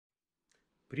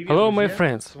Hello my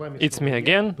friends, it's me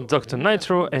again, Dr.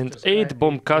 Nitro and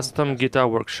 8-Bomb Custom Guitar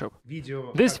Workshop.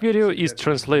 This video is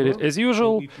translated as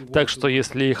usual, так что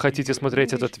если хотите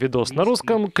смотреть этот видос на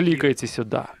русском, кликайте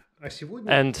сюда.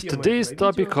 And today's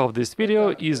topic of this video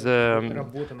is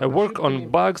a work on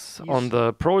bugs on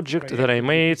the project that I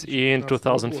made in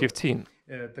 2015.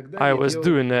 I was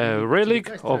doing a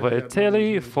relic of a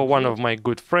tele for one of my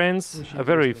good friends, a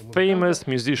very famous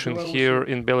musician here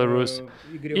in Belarus,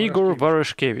 Igor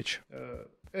Varnish.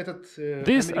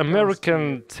 This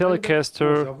American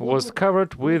Telecaster was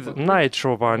covered with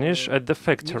nitro varnish at the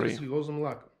factory,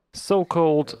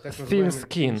 so-called thin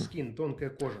skin.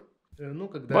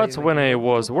 But when I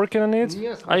was working on it,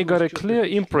 I got a clear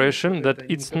impression that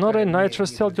it's not a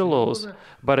nitrocellulose,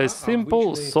 but a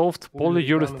simple soft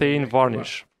polyurethane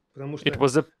varnish. It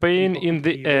was a pain in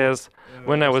the ass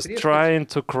when I was trying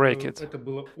to crack it.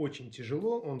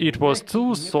 It was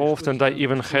too soft and I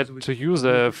even had to use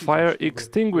a fire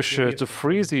extinguisher to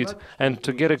freeze it and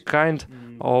to get a kind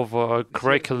of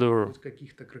crackle.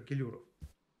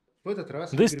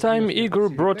 This time Igor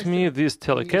brought me this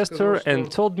Telecaster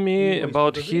and told me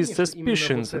about his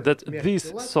suspicions that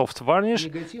this soft varnish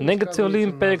negatively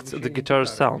impacts the guitar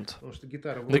sound.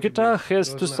 The guitar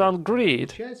has to sound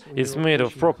great. It's made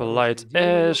of proper light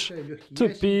ash, two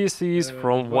pieces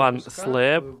from one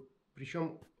slab,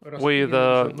 with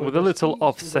a little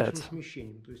offset.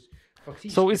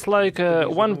 So it's like a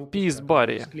one-piece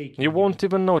body, you won't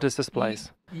even notice a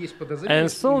splice. And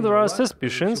so there are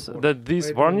suspicions that this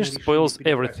varnish spoils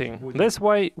everything. That's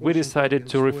why we decided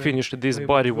to refinish this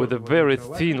body with a very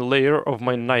thin layer of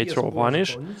my nitro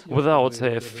varnish, without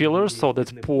a filler so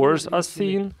that pores are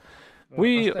seen.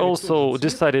 We also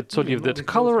decided to leave that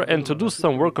color and to do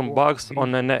some work on bugs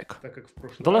on the neck.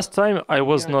 The last time I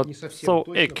was not so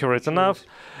accurate enough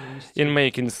in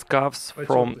making scuffs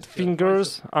from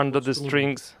fingers under the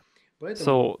strings,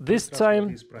 so this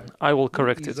time I will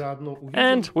correct it.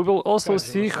 And we will also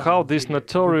see how this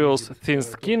notorious thin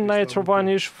skin nitro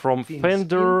varnish from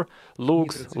Fender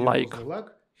looks like.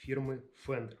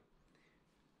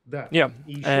 Yeah,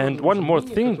 and one more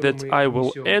thing that I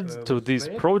will add to this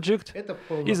project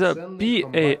is a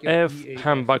PAF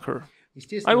humbucker.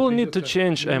 I will need to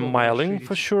change a miling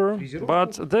for sure,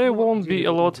 but there won't be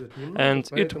a lot and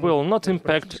it will not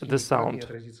impact the sound.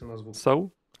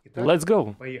 So, let's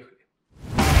go!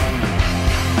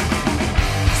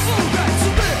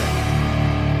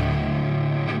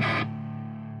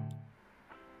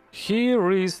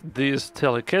 Here is this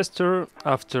Telecaster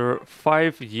after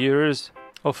 5 years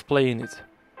of playing it.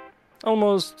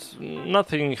 Almost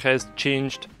nothing has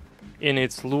changed in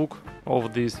its look over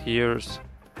these years.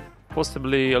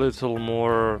 Possibly a little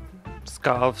more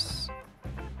scuffs,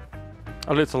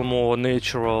 a little more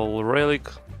natural relic,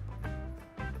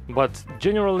 but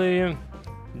generally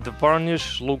the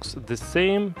varnish looks the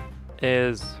same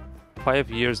as 5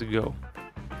 years ago.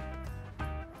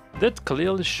 That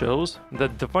clearly shows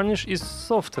that the varnish is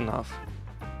soft enough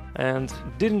and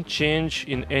didn't change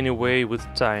in any way with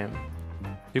time.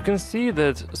 You can see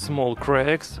that small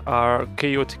cracks are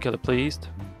chaotically placed.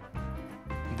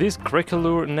 This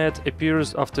craquelure net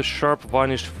appears after sharp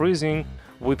varnish freezing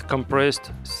with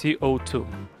compressed CO2.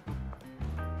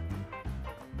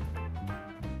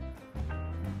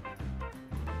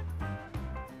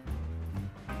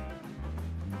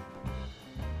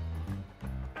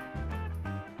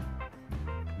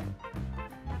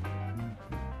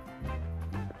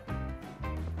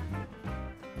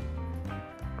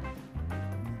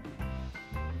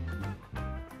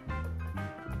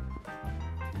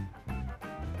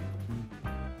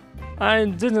 I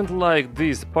didn't like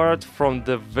this part from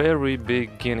the very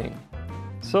beginning,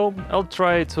 so I'll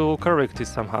try to correct it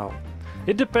somehow.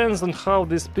 It depends on how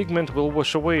this pigment will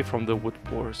wash away from the wood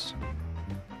pores.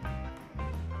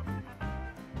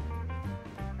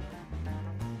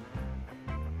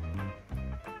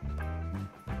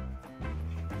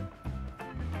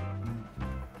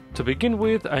 To begin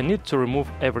with, I need to remove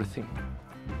everything.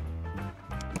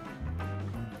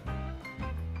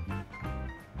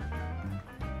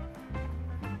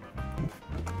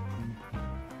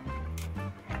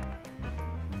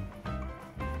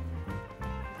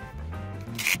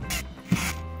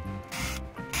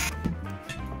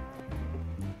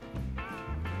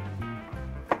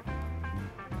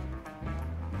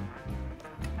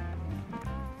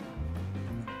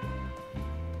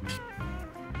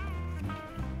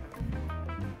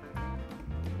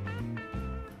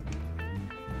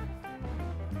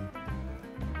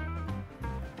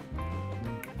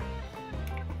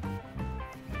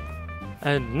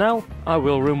 And now I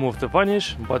will remove the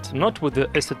varnish, but not with the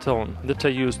acetone that I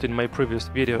used in my previous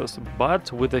videos,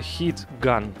 but with a heat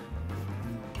gun.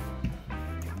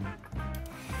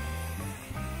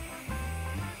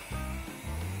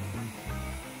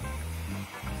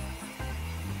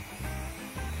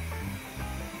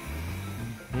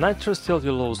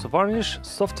 Nitrocellulose varnish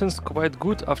softens quite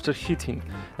good after heating,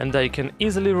 and I can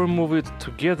easily remove it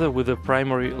together with the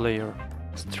primary layer,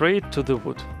 straight to the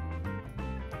wood.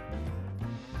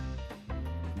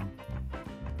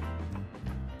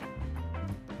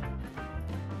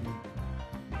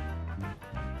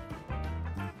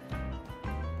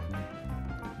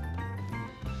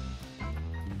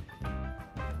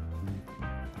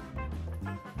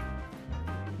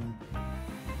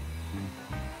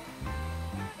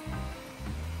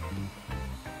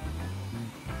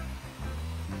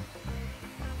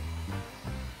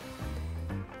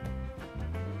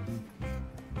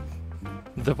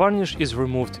 The varnish is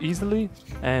removed easily,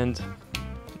 and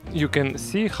you can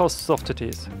see how soft it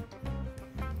is.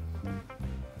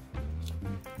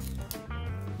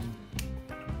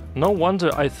 No wonder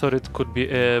I thought it could be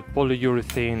a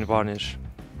polyurethane varnish.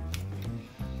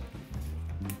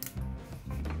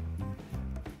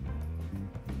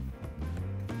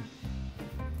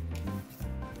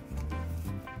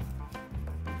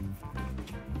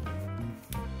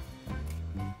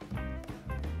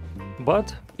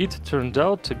 But it turned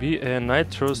out to be a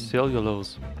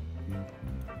nitrocellulose.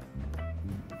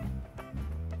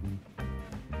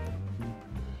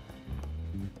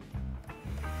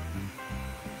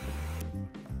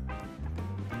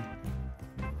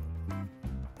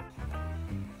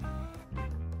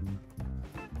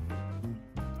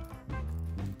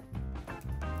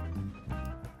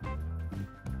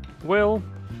 Well,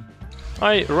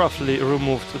 I roughly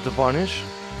removed the varnish.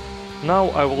 Now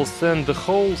I will sand the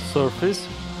whole surface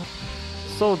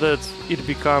so that it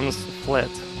becomes flat,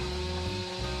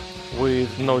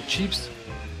 with no chips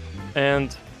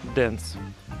and dents.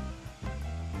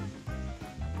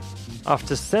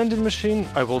 After sanding machine,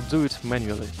 I will do it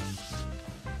manually.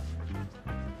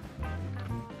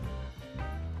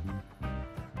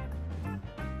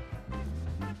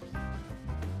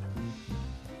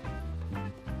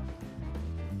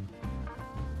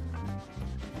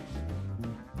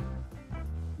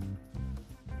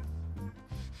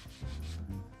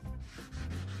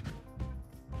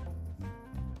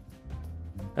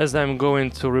 As I'm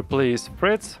going to replace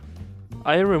frets,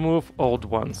 I remove old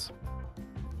ones.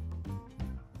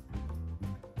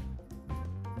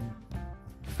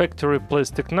 Factory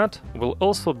plastic nut will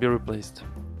also be replaced.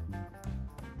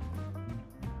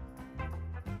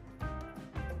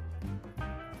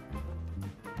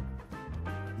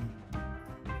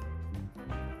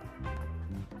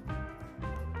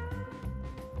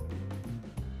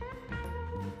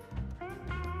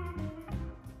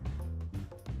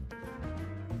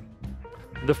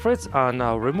 The frets are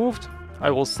now removed.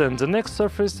 I will sand the next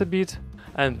surface a bit,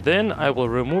 and then I will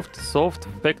remove the soft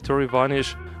factory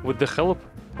varnish with the help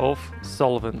of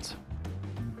solvent.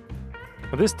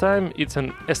 This time it's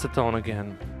an acetone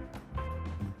again.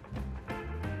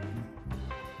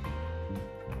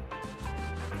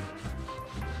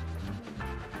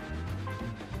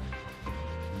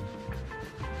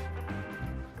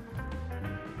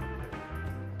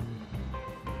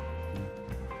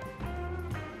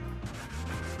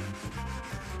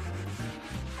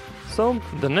 So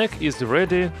the neck is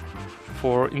ready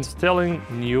for installing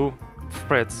new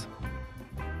frets.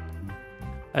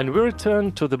 And we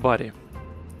return to the body.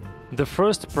 The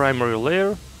first primary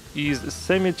layer is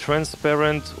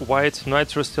semi-transparent white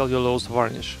nitrocellulose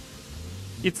varnish.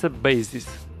 It's a basis.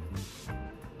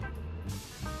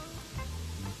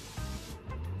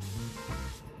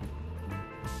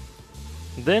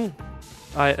 Then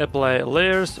I apply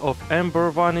layers of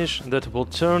amber varnish that will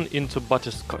turn into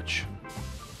butterscotch.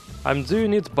 I'm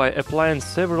doing it by applying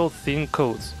several thin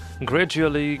coats,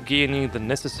 gradually gaining the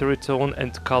necessary tone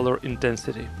and color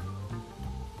intensity.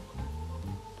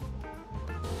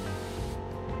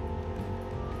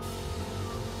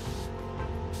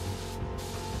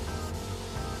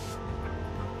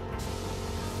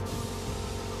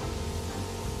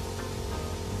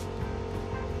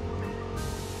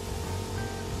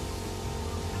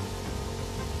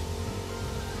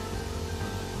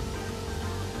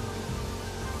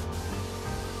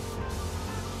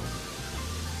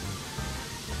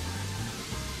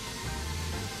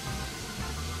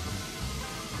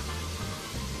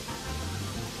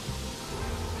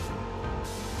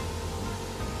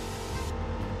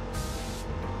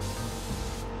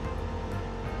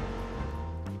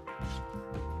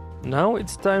 Now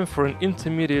it's time for an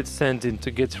intermediate sanding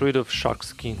to get rid of shark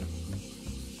skin.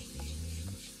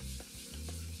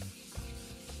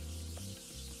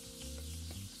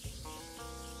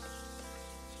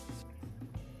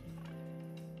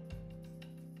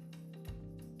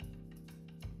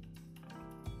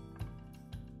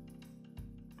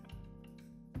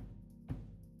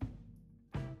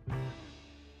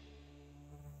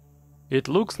 It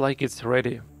looks like it's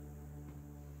ready.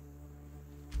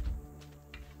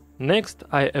 Next,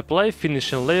 I apply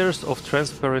finishing layers of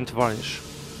transparent varnish.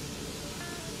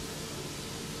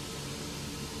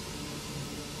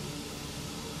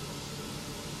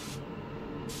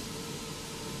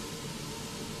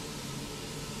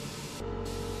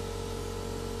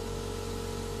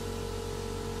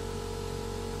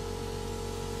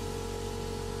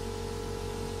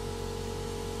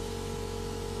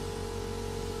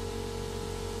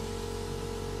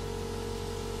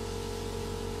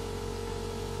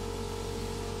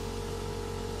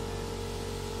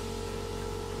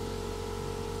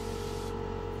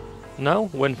 Now,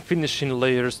 when finishing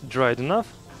layers dried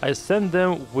enough, I sand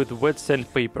them with wet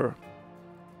sandpaper.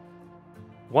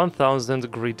 1000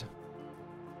 grit.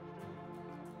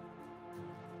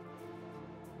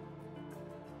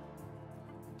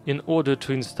 In order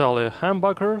to install a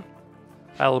humbucker,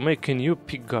 I'll make a new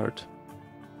pickguard.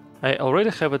 I already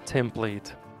have a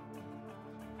template.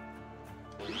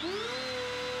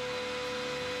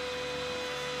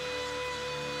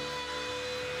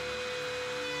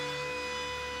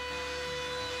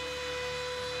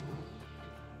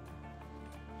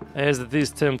 As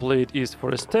this template is for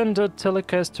a standard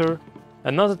Telecaster,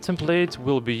 another template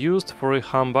will be used for a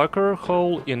humbucker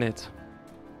hole in it.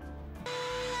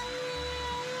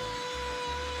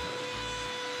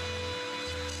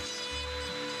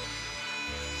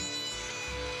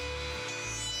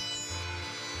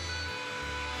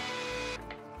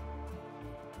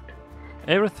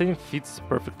 Everything fits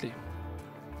perfectly.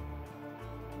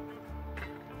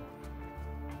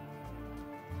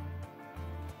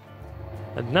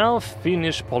 And now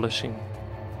finish polishing.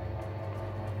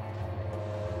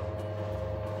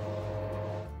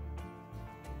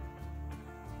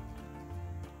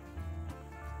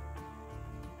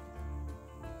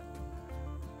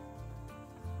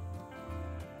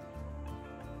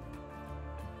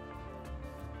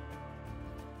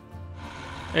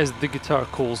 As the guitar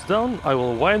cools down, I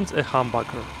will wind a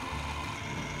humbucker.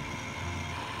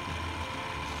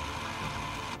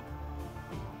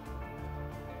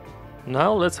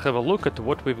 Now let's have a look at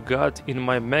what we've got in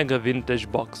my mega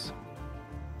vintage box.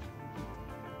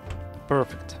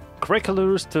 Perfect.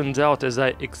 Crackleers turned out as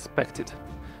I expected.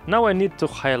 Now I need to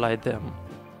highlight them.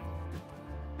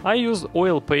 I use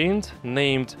oil paint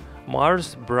named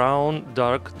Mars Brown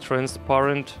Dark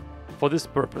Transparent for this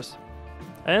purpose,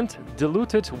 and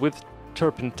dilute it with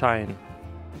turpentine.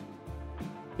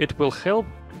 It will help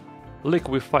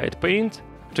liquefied paint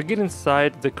to get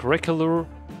inside the crackler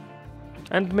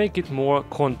and make it more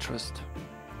contrast.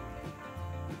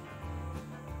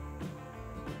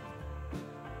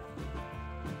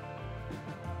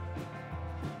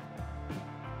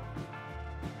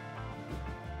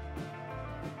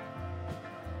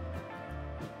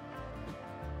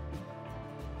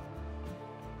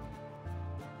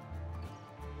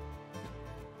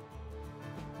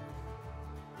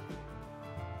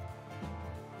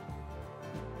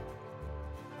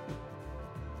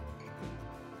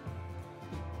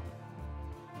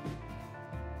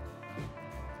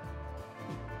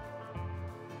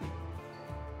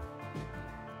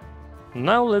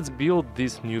 Now let's build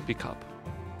this new pickup.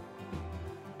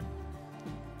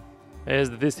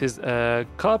 As this is a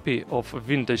copy of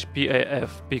vintage PAF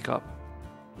pickup,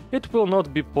 it will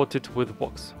not be potted with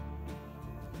wax.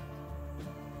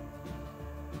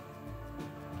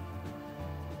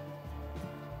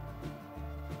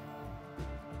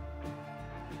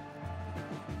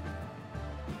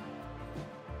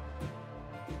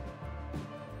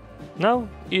 Now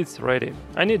it's ready.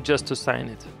 I need just to sign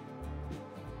it.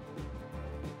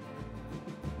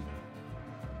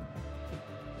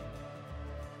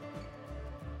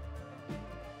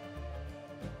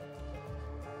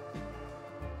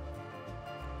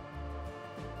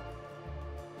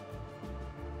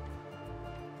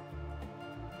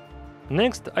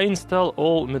 Next, I install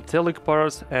all metallic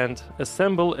parts and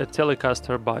assemble a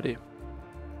Telecaster body.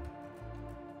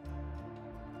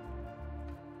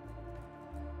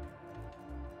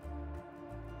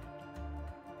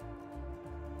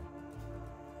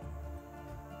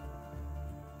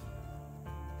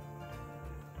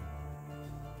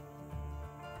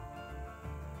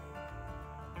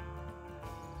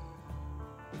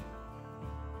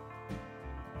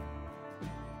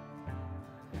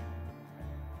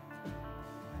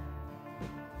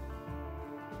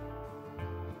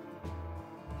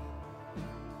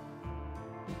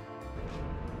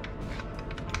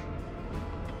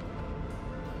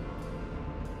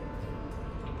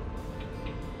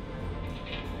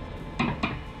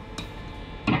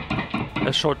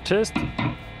 A short test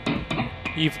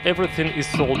if everything is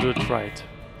soldered right.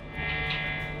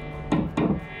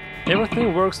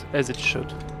 Everything works as it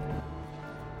should.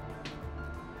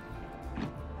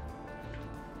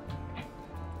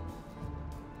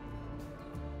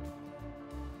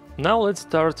 Now let's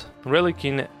start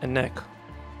relicing a neck.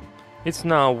 It's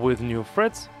now with new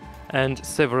frets and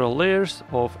several layers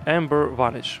of amber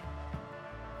varnish.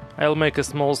 I'll make a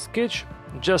small sketch,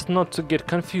 just not to get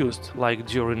confused like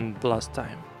during the last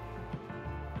time.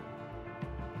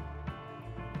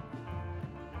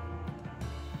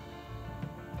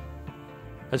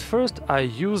 At first I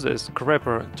use a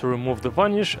scraper to remove the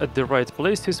varnish at the right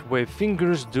places where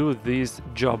fingers do this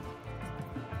job.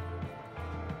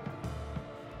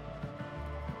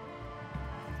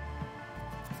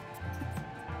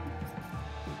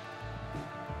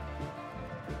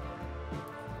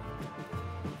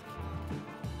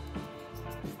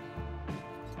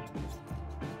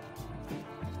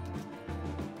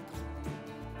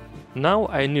 Now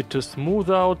I need to smooth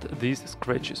out these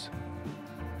scratches.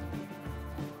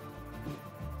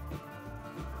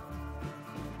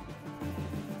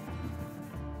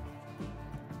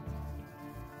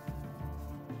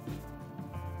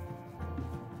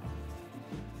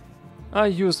 I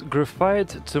use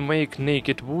graphite to make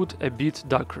naked wood a bit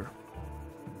darker.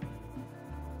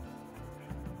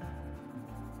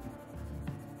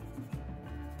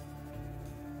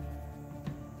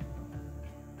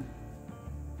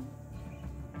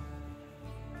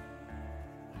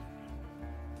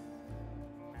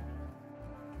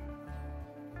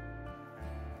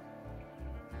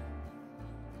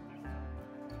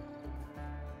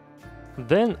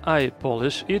 Then I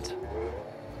polish it.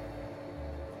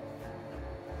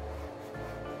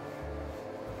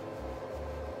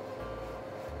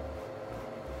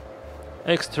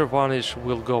 Extra varnish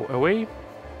will go away,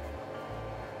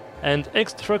 and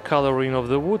extra coloring of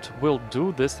the wood will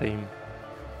do the same.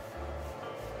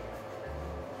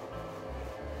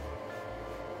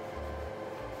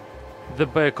 The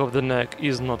back of the neck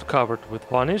is not covered with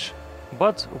varnish,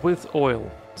 but with oil,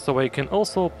 so I can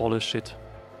also polish it.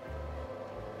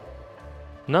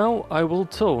 Now I will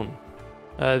tone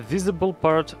a visible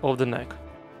part of the neck.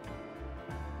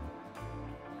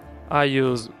 I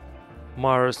use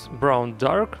Mars Brown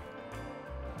Dark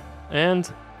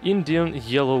and Indian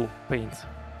Yellow paint.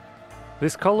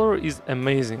 This color is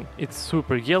amazing, it's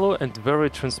super yellow and very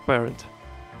transparent.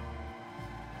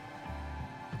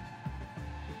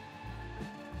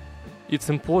 It's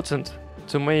important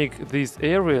to make these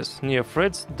areas near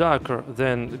frets darker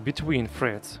than between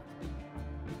frets.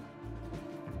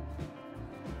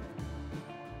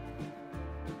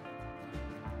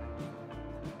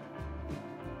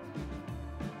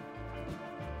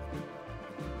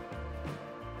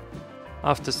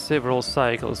 After several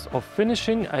cycles of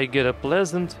finishing, I get a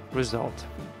pleasant result.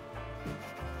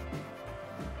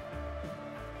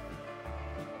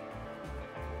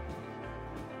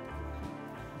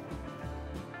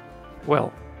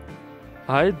 Well,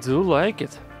 I do like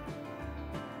it.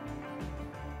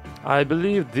 I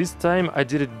believe this time I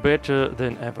did it better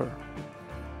than ever.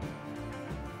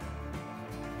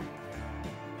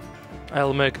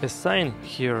 I'll make a sign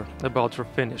here about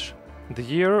refinish. The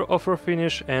year of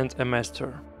refinish and a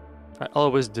master. I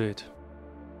always do it.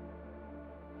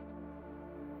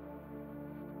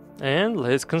 And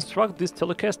let's construct this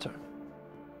Telecaster.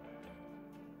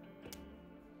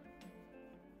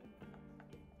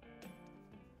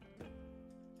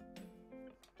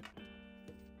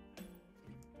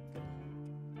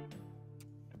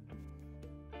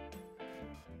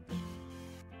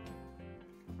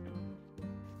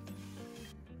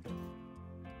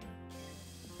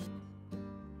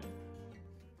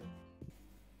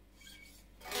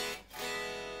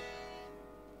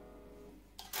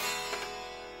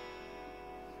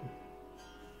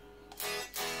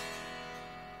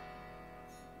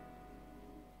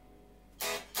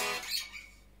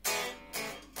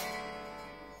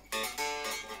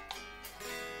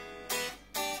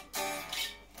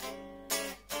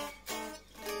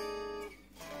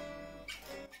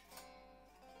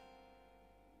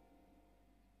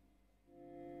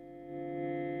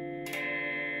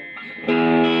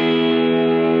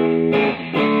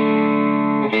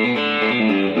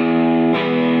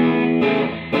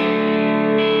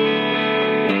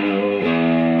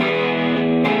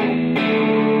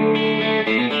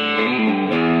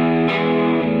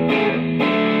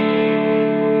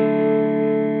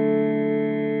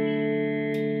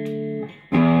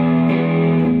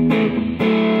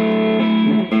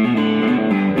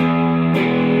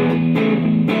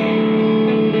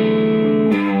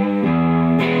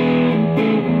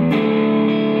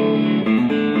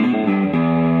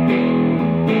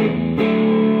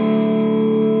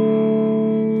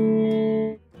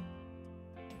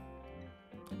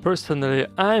 Personally,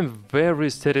 I'm very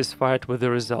satisfied with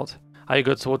the result. I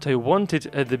got what I wanted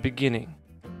at the beginning.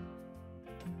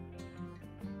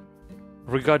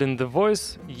 Regarding the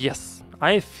voice, yes,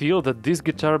 I feel that this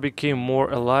guitar became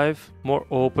more alive, more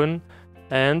open,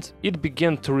 and it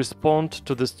began to respond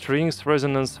to the strings'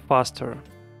 resonance faster.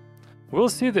 We'll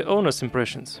see the owner's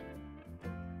impressions.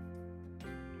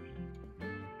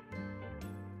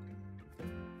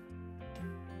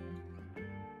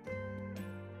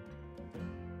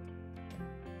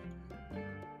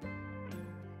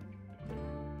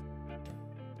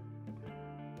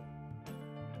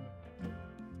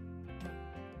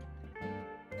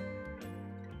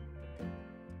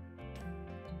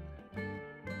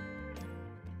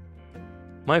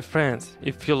 My friends,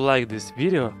 if you like this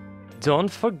video,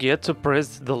 don't forget to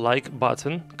press the like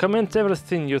button, comment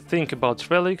everything you think about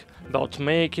Relic, about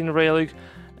making Relic,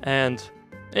 and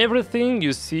everything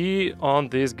you see on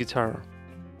this guitar.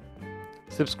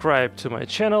 Subscribe to my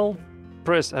channel,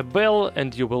 press a bell,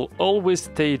 and you will always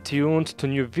stay tuned to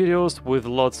new videos with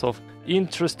lots of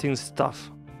interesting stuff.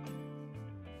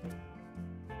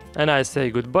 And I say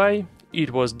goodbye,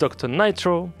 it was Dr.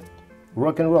 Nitro.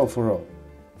 Rock and roll for all.